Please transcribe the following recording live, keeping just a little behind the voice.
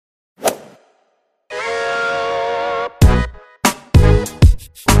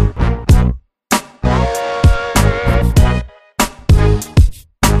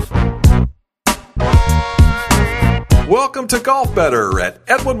Welcome to Golf Better at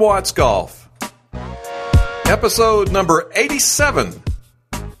Edwin Watts Golf, episode number 87.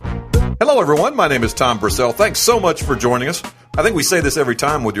 Hello, everyone. My name is Tom Purcell. Thanks so much for joining us. I think we say this every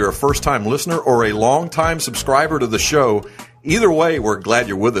time, whether you're a first-time listener or a long-time subscriber to the show. Either way, we're glad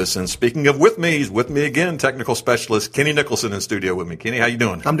you're with us. And speaking of with me, he's with me again, technical specialist Kenny Nicholson in studio with me. Kenny, how you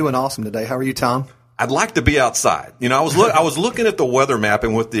doing? I'm doing awesome today. How are you, Tom? I'd like to be outside. You know, I was looking at the weather map,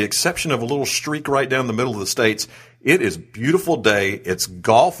 and with the exception of a little streak right down the middle of the states, it is a beautiful day. It's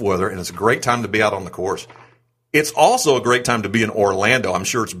golf weather, and it's a great time to be out on the course. It's also a great time to be in Orlando. I'm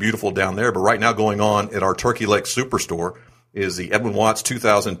sure it's beautiful down there, but right now going on at our Turkey Lake Superstore is the Edwin Watts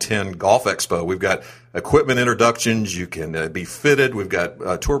 2010 Golf Expo. We've got equipment introductions. You can be fitted. We've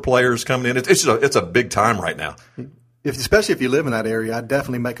got tour players coming in. It's a big time right now. Especially if you live in that area, I'd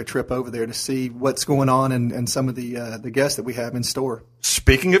definitely make a trip over there to see what's going on and some of the guests that we have in store.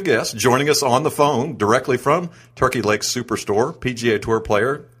 Speaking of guests, joining us on the phone directly from Turkey Lake Superstore, PGA Tour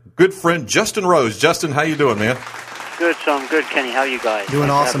player, good friend Justin Rose. Justin, how you doing, man? Good, Tom. Good, Kenny. How are you guys? Doing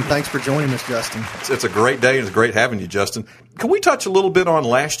awesome. Thanks for joining us, Justin. It's a great day, and it's great having you, Justin. Can we touch a little bit on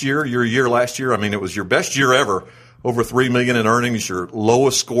last year, your year last year? I mean, it was your best year ever, over $3 million in earnings, your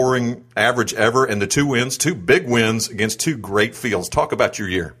lowest scoring average ever, and the two big wins against two great fields. Talk about your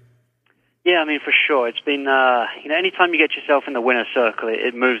year. Yeah, I mean, for sure. It's been, anytime you get yourself in the winner's circle,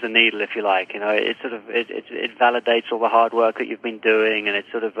 it moves the needle, if you like. You know, it sort of, it validates all the hard work that you've been doing, and it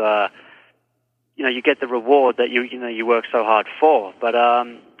sort of, you get the reward that you work so hard for. But,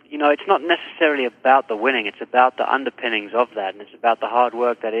 it's not necessarily about the winning. It's about the underpinnings of that, and it's about the hard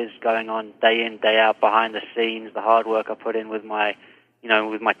work that is going on day in, day out behind the scenes, the hard work I put in with my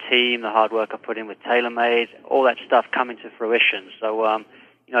team, the hard work I put in with TaylorMade, all that stuff coming to fruition. So,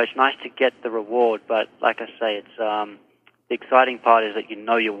 it's nice to get the reward, but like I say, it's the exciting part is that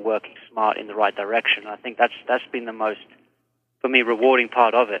you're working smart in the right direction. I think that's been the most, for me, rewarding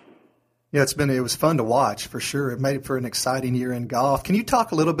part of it. Yeah, it was fun to watch for sure. It made it for an exciting year in golf. Can you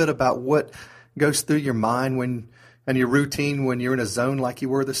talk a little bit about what goes through your mind and your routine when you're in a zone like you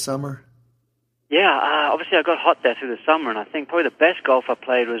were this summer? Yeah, obviously I got hot there through the summer, and I think probably the best golf I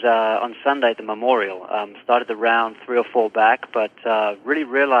played was on Sunday at the Memorial. Started the round 3 or 4 back, but really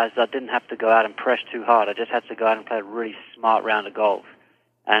realized I didn't have to go out and press too hard. I just had to go out and play a really smart round of golf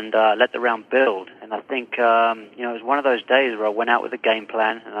and let the round build. And I think, it was one of those days where I went out with a game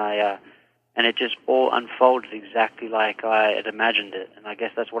plan, and it just all unfolded exactly like I had imagined it. And I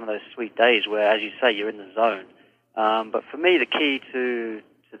guess that's one of those sweet days where, as you say, you're in the zone. But for me, the key to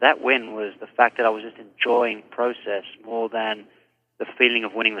that win was the fact that I was just enjoying process more than the feeling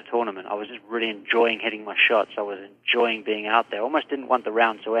of winning the tournament. I was just really enjoying hitting my shots. I was enjoying being out there. I almost didn't want the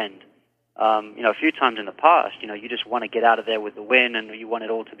round to end. A few times in the past, you just want to get out of there with the win, and you want it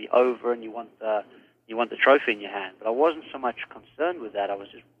all to be over, and you want the trophy in your hand. But I wasn't so much concerned with that. I was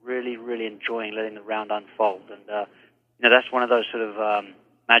just really, really enjoying letting the round unfold. And, that's one of those sort of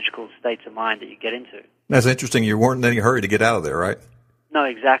magical states of mind that you get into. That's interesting. You weren't in any hurry to get out of there, right? No,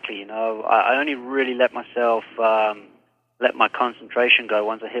 exactly. I only really let myself, let my concentration go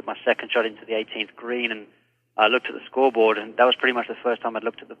once I hit my second shot into the 18th green, and I looked at the scoreboard, and that was pretty much the first time I'd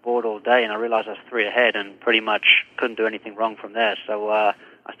looked at the board all day, and I realized I was 3 ahead and pretty much couldn't do anything wrong from there. So I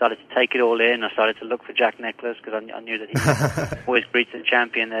started to take it all in. I started to look for Jack Nicklaus because I knew that he always greets the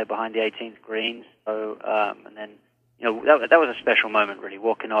champion there behind the 18th greens. So, and then, that was a special moment, really,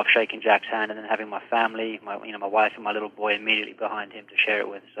 walking off, shaking Jack's hand, and then having my family, my wife and my little boy immediately behind him to share it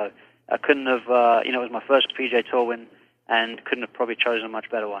with. So I couldn't have, it was my first PGA Tour win, and couldn't have probably chosen a much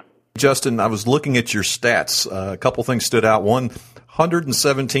better one. Justin, I was looking at your stats. A couple things stood out. One,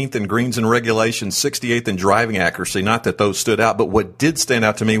 117th in greens and regulation, 68th in driving accuracy. Not that those stood out, but what did stand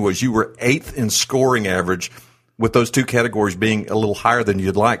out to me was you were 8th in scoring average, with those two categories being a little higher than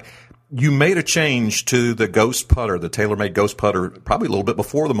you'd like. You made a change to the Ghost putter, the TaylorMade Ghost putter, probably a little bit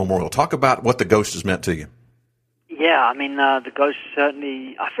before the Memorial. Talk about what the Ghost has meant to you. Yeah, I mean, the Ghost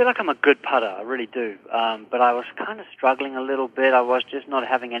certainly, I feel like I'm a good putter, I really do. But I was kind of struggling a little bit. I was just not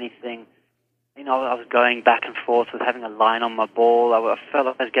having anything, I was going back and forth with having a line on my ball. I felt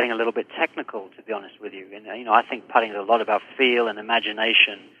like I was getting a little bit technical, to be honest with you. And, I think putting is a lot about feel and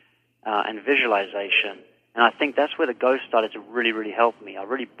imagination and visualization. And I think that's where the Ghost started to really, really help me. I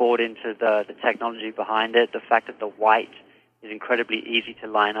really bought into the technology behind it, the fact that the white is incredibly easy to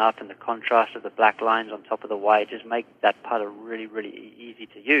line up, and the contrast of the black lines on top of the white just make that putter really, really easy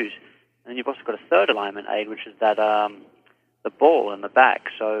to use. And then you've also got a third alignment aid, which is that the ball in the back.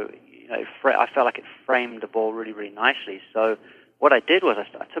 So I felt like it framed the ball really, really nicely. So what I did was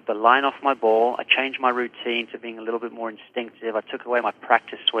I took the line off my ball. I changed my routine to being a little bit more instinctive. I took away my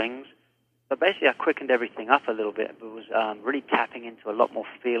practice swings. So basically, I quickened everything up a little bit, but was really tapping into a lot more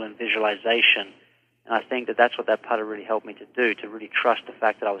feel and visualization. And I think that that's what that putter really helped me to do, to really trust the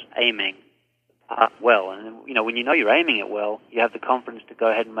fact that I was aiming well. And, you know, when you know you're aiming it well, you have the confidence to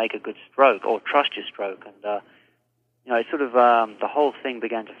go ahead and make a good stroke or trust your stroke. And, you know, it sort of, the whole thing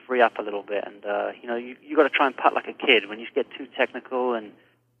began to free up a little bit. And, you know, you got to try and putt like a kid. When you get too technical and,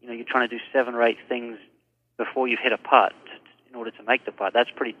 you know, you're trying to do 7 or 8 things before you've hit a putt in order to make the putt, that's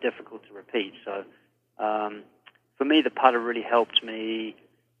pretty difficult to repeat. So, for me, the putter really helped me,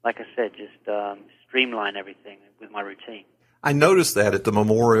 like I said, just streamline everything with my routine. I noticed that at the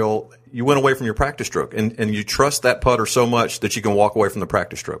Memorial, you went away from your practice stroke, and you trust that putter so much that you can walk away from the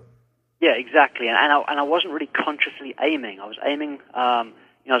practice stroke. Yeah, exactly. And I wasn't really consciously aiming. I was aiming, I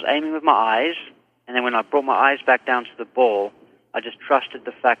was aiming with my eyes, and then when I brought my eyes back down to the ball, I just trusted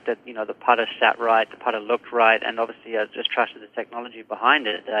the fact that, you know, the putter sat right, the putter looked right, and obviously I just trusted the technology behind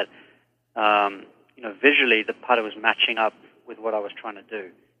it that, you know, visually the putter was matching up with what I was trying to do.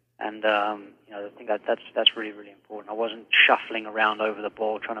 And, you know, I think that's really, really important. I wasn't shuffling around over the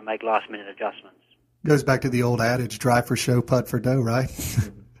ball trying to make last-minute adjustments. Goes back to the old adage, drive for show, putt for dough, right?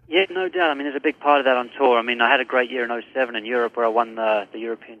 Yeah, no doubt. I mean, there's a big part of that on tour. I mean, I had a great year in 2007 in Europe where I won the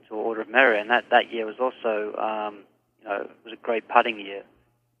European Tour Order of Merit, and that year was also, you know, it was a great putting year.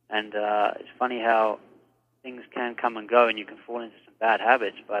 And it's funny how things can come and go and you can fall into some bad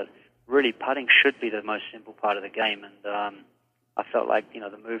habits, but really putting should be the most simple part of the game. And I felt like, you know,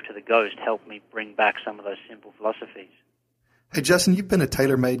 the move to the Ghost helped me bring back some of those simple philosophies. Hey, Justin, you've been a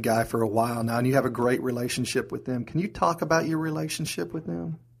TaylorMade guy for a while now, and you have a great relationship with them. Can you talk about your relationship with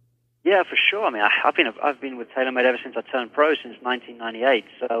them? Yeah, for sure. I mean, I've been with TaylorMade ever since I turned pro, since 1998.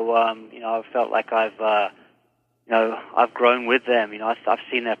 So, you know, I've felt like I've grown with them. You know, I've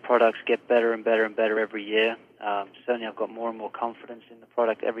seen their products get better and better and better every year. Certainly, I've got more and more confidence in the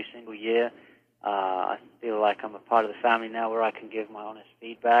product every single year. I feel like I'm a part of the family now, where I can give my honest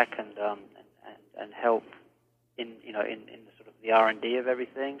feedback and help in the sort of the R&D of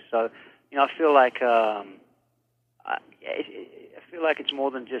everything. So, you know, I feel like it's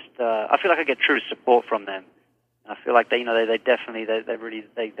more than just. I feel like I get true support from them. And I feel like they definitely really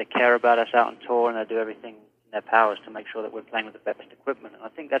care about us out on tour, and they do everything in their powers to make sure that we're playing with the best equipment. And I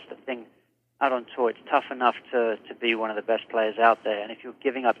think that's the thing. Out on tour, it's tough enough to be one of the best players out there, and if you're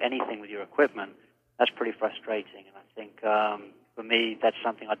giving up anything with your equipment, that's pretty frustrating. And I think for me, that's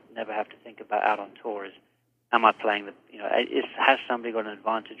something I'd never have to think about out on tour: is am I playing has somebody got an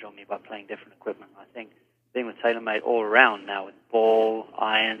advantage on me by playing different equipment? I think being with TaylorMade all around now, with ball,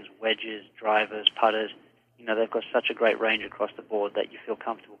 irons, wedges, drivers, putters, you know, they've got such a great range across the board that you feel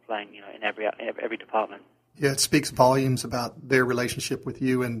comfortable playing, you know, in every department. Yeah, it speaks volumes about their relationship with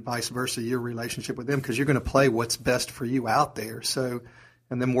you and vice versa, your relationship with them, because you're going to play what's best for you out there. So,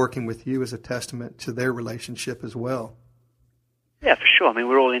 and them working with you is a testament to their relationship as well. Yeah, for sure. I mean,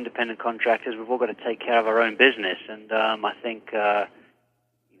 we're all independent contractors. We've all got to take care of our own business. And I think,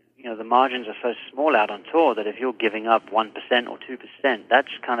 you know, the margins are so small out on tour that if you're giving up 1% or 2%,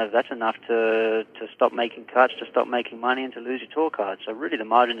 that's enough to stop making cuts, to stop making money, and to lose your tour card. So really, the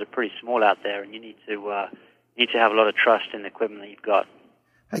margins are pretty small out there, and you need to have a lot of trust in the equipment that you've got.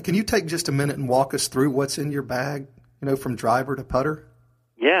 Hey, can you take just a minute and walk us through what's in your bag, you know, from driver to putter?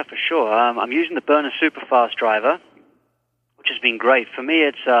 Yeah, for sure. I'm using the Burner Superfast driver, which has been great. For me,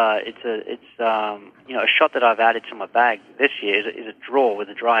 it's you know, a shot that I've added to my bag this year is a draw with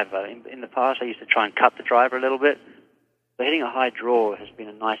the driver. In the past, I used to try and cut the driver a little bit. So hitting a high draw has been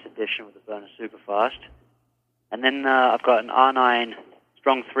a nice addition with the Burner Superfast. And then I've got an R9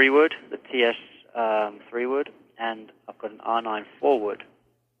 strong 3-wood, the TS 3-wood, and I've got an R9 4-wood.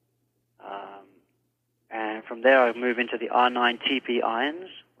 And from there, I move into the R9 TP irons,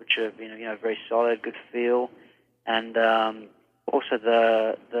 which are very solid, good feel, and also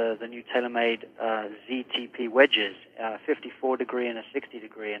the new TaylorMade ZTP wedges, 54 degree and a 60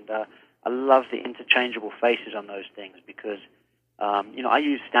 degree, and I love the interchangeable faces on those things because I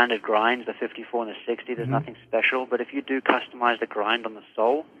use standard grinds, the 54 and the 60. There's nothing special, but if you do customize the grind on the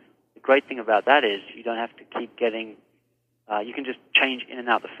sole, the great thing about that is you don't have to keep getting. You can just change in and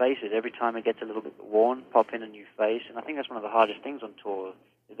out the faces every time it gets a little bit worn. Pop in a new face, and I think that's one of the hardest things on tour.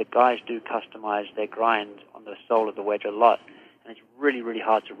 Is the guys do customize their grind on the sole of the wedge a lot, and it's really, really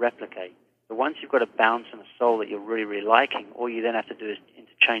hard to replicate. So once you've got a bounce and a sole that you're really, really liking, all you then have to do is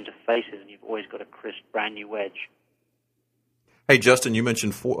interchange the faces, and you've always got a crisp, brand new wedge. Hey, Justin, you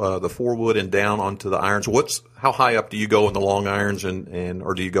mentioned the 4-wood and down onto the irons. How high up do you go in the long irons,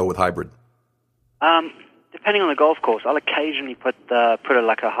 or do you go with hybrid? Depending on the golf course, I'll occasionally put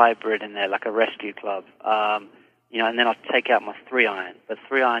like a hybrid in there, like a rescue club. And then I'll take out my 3-iron. But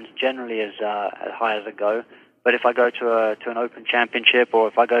 3-irons generally is as high as I go. But if I go to an open championship, or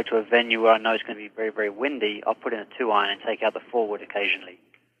if I go to a venue where I know it's going to be very, very windy, I'll put in a 2-iron and take out the 4-wood occasionally.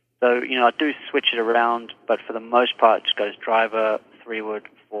 So, I do switch it around, but for the most part, it just goes driver, 3-wood,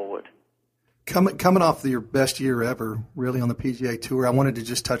 4-wood. Coming off your best year ever, really, on the PGA Tour, I wanted to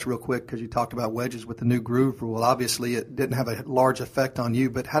just touch real quick because you talked about wedges with the new groove rule. Obviously, it didn't have a large effect on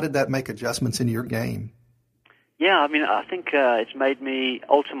you, but how did that make adjustments in your game? Yeah, I think it's made me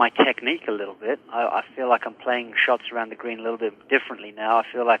alter my technique a little bit. I feel like I'm playing shots around the green a little bit differently now. I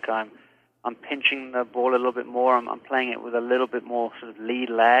feel like I'm pinching the ball a little bit more. I'm playing it with a little bit more sort of lead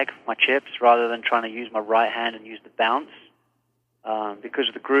lag, my chips, rather than trying to use my right hand and use the bounce. Because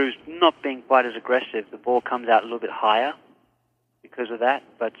of the grooves not being quite as aggressive, the ball comes out a little bit higher because of that.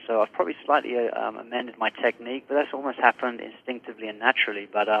 But so I've probably slightly amended my technique, but that's almost happened instinctively and naturally.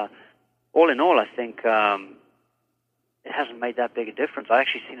 But all in all, I think it hasn't made that big a difference. I've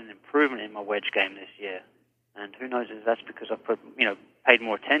actually seen an improvement in my wedge game this year. And who knows if that's because I've paid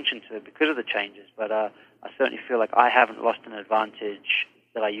more attention to it because of the changes. But I certainly feel like I haven't lost an advantage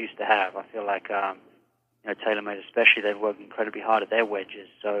that I used to have. I feel like TaylorMade especially, they've worked incredibly hard at their wedges.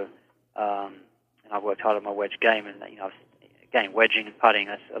 So, and I've worked hard on my wedge game, and again, wedging and putting,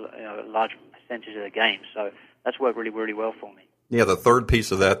 that's a large percentage of the game. So that's worked really, really well for me. Yeah, the third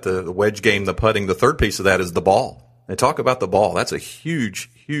piece of that, the wedge game, the putting, the third piece of that is the ball. And talk about the ball. That's a huge,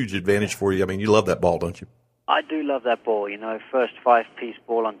 huge advantage for you. I mean, you love that ball, don't you? I do love that ball. First 5-piece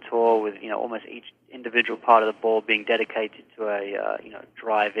ball on tour with almost each individual part of the ball being dedicated to a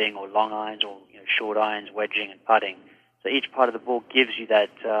driving or long irons or short irons, wedging and putting. So each part of the ball gives you that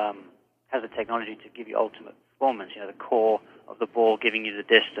has the technology to give you ultimate performance. The core of the ball giving you the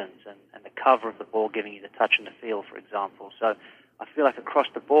distance and the cover of the ball giving you the touch and the feel, for example. So I feel like across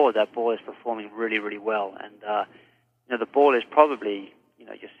the board that ball is performing really, really well. And the ball is probably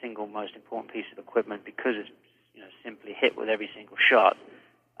your single most important piece of equipment because it's simply hit with every single shot,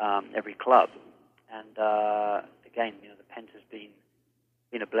 every club. And again, the Penta's been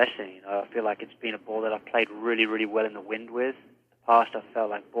a blessing. I feel like it's been a ball that I've played really, really well in the wind with. In the past, I felt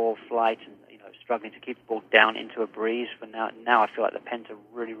like ball flight and struggling to keep the ball down into a breeze. For now I feel like the Penta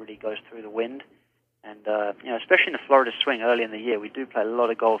really, really goes through the wind. And especially in the Florida swing early in the year, we do play a lot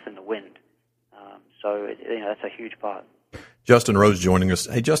of golf in the wind. So that's a huge part. Justin Rose joining us.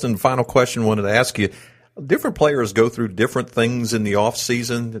 Hey, Justin, final question. Wanted to ask you. Different players go through different things in the off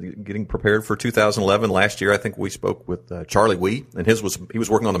season, getting prepared for 2011. Last year, I think we spoke with Charlie Wee, and he was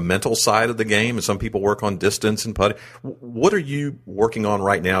working on the mental side of the game, and some people work on distance and putting. What are you working on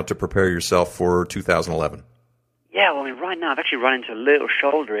right now to prepare yourself for 2011? Yeah, well, right now I've actually run into a little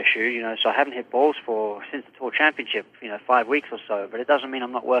shoulder issue, so I haven't hit balls since the Tour Championship, 5 weeks or so, but it doesn't mean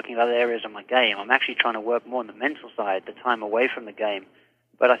I'm not working other areas of my game. I'm actually trying to work more on the mental side, the time away from the game.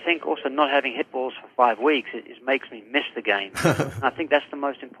 But I think also not having hit balls for 5 weeks, it makes me miss the game. And I think that's the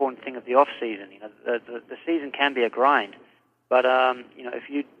most important thing of the off-season. The season can be a grind, but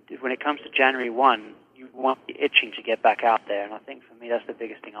when it comes to January 1, you want to be itching to get back out there. And I think for me, that's the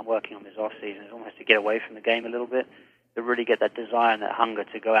biggest thing I'm working on this off-season, is almost to get away from the game a little bit, to really get that desire and that hunger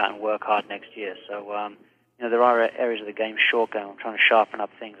to go out and work hard next year. So, there are areas of the game, short game. I'm trying to sharpen up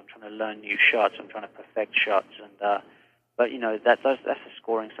things. I'm trying to learn new shots. I'm trying to perfect shots. And but that's the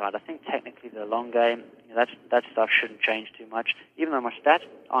scoring side. I think technically the long game, that stuff shouldn't change too much. Even though my stats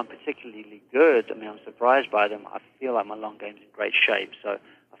aren't particularly good, I'm surprised by them. I feel like my long game's in great shape. So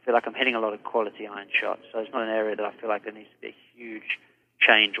I feel like I'm hitting a lot of quality iron shots. So it's not an area that I feel like there needs to be a huge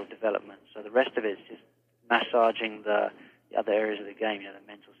change or development. So the rest of it is just massaging the other areas of the game, the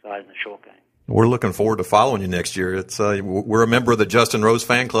mental side and the short game. We're looking forward to following you next year. We're a member of the Justin Rose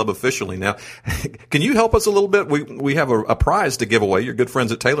fan club officially now. Can you help us a little bit? We have a prize to give away. Your good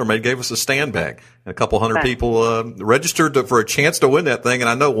friends at TaylorMade gave us a stand bag. And a couple hundred people registered for a chance to win that thing, and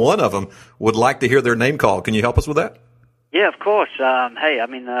I know one of them would like to hear their name called. Can you help us with that? Yeah, of course.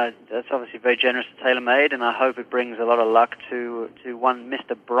 That's obviously very generous to TaylorMade, and I hope it brings a lot of luck to one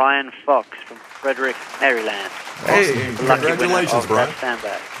Mr. Brian Fox from Frederick, Maryland. Hey, congratulations, Brian.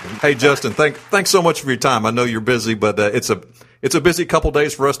 Hey, Justin, thanks so much for your time. I know you're busy, but it's a busy couple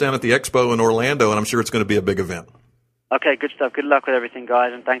days for us down at the Expo in Orlando, and I'm sure it's going to be a big event. Okay, good stuff. Good luck with everything,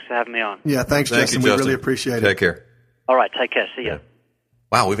 guys, and thanks for having me on. Yeah, thanks, Justin. We really appreciate it. Take care. All right, take care. See you. Yeah.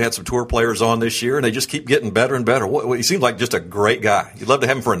 Wow, we've had some tour players on this year, and they just keep getting better and better. He seems like just a great guy. You'd love to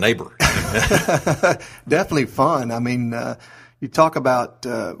have him for a neighbor. Definitely fun. You talk about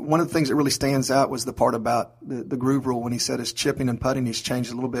one of the things that really stands out was the part about the groove rule when he said his chipping and putting he's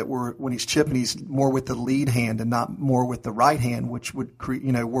changed a little bit. Where when he's chipping, he's more with the lead hand and not more with the right hand, which would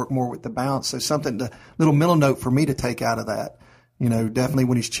work more with the bounce. So little middle note for me to take out of that. Definitely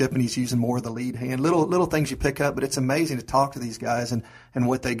when he's chipping, he's using more of the lead hand. Little things you pick up, but it's amazing to talk to these guys and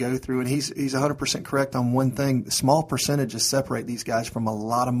what they go through. And he's 100% correct on one thing: the small percentages separate these guys from a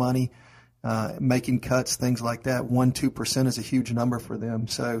lot of money. Making cuts, things like that. 1-2% is a huge number for them.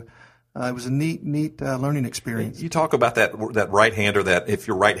 So it was a neat learning experience. You talk about that right hand, or that if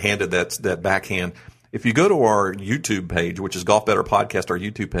you're right-handed, that's that backhand. If you go to our YouTube page, which is Golf Better Podcast, our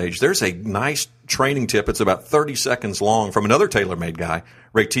YouTube page, there's a nice training tip. It's about 30 seconds long from another TaylorMade guy,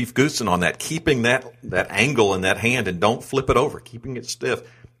 Retief Goosen, on that, keeping that angle in that hand and don't flip it over, keeping it stiff.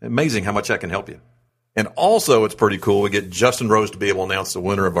 Amazing how much that can help you. And also, it's pretty cool. We get Justin Rose to be able to announce the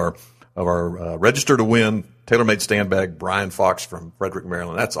winner of our Register to Win TaylorMade stand bag, Brian Fox from Frederick,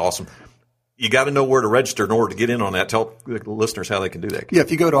 Maryland. That's awesome. You got to know where to register in order to get in on that. Tell the listeners how they can do that. Yeah, if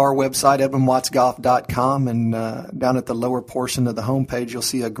you go to our website, edwinwattsgolf.com, and down at the lower portion of the homepage, you'll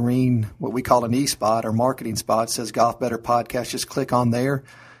see a green, what we call an e-spot or marketing spot. It says Golf Better Podcast. Just click on there.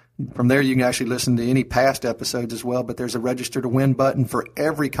 From there, you can actually listen to any past episodes as well, but there's a Register to Win button for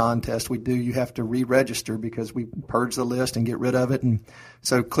every contest we do. You have to re-register because we purge the list and get rid of it. And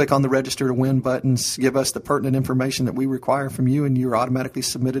so click on the Register to Win buttons, give us the pertinent information that we require from you, and you're automatically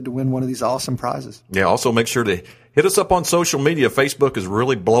submitted to win one of these awesome prizes. Yeah, also make sure to hit us up on social media. Facebook is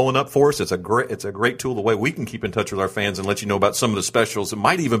really blowing up for us. It's a great tool, the way we can keep in touch with our fans and let you know about some of the specials. It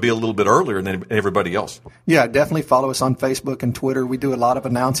might even be a little bit earlier than everybody else. Yeah, definitely follow us on Facebook and Twitter. We do a lot of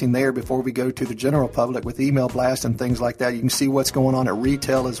announcing there before we go to the general public with email blasts and things like that. You can see what's going on at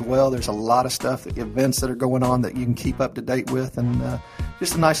retail as well. There's a lot of stuff, events that are going on that you can keep up to date with, and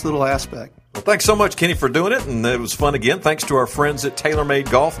just a nice little aspect. Well, thanks so much, Kenny, for doing it, and it was fun again. Thanks to our friends at TaylorMade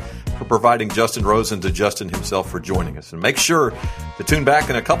Golf for providing Justin Rose, and to Justin himself for joining us. And make sure to tune back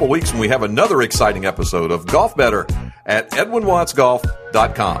in a couple weeks when we have another exciting episode of Golf Better at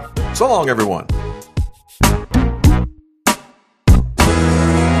edwinwattsgolf.com. So long, everyone.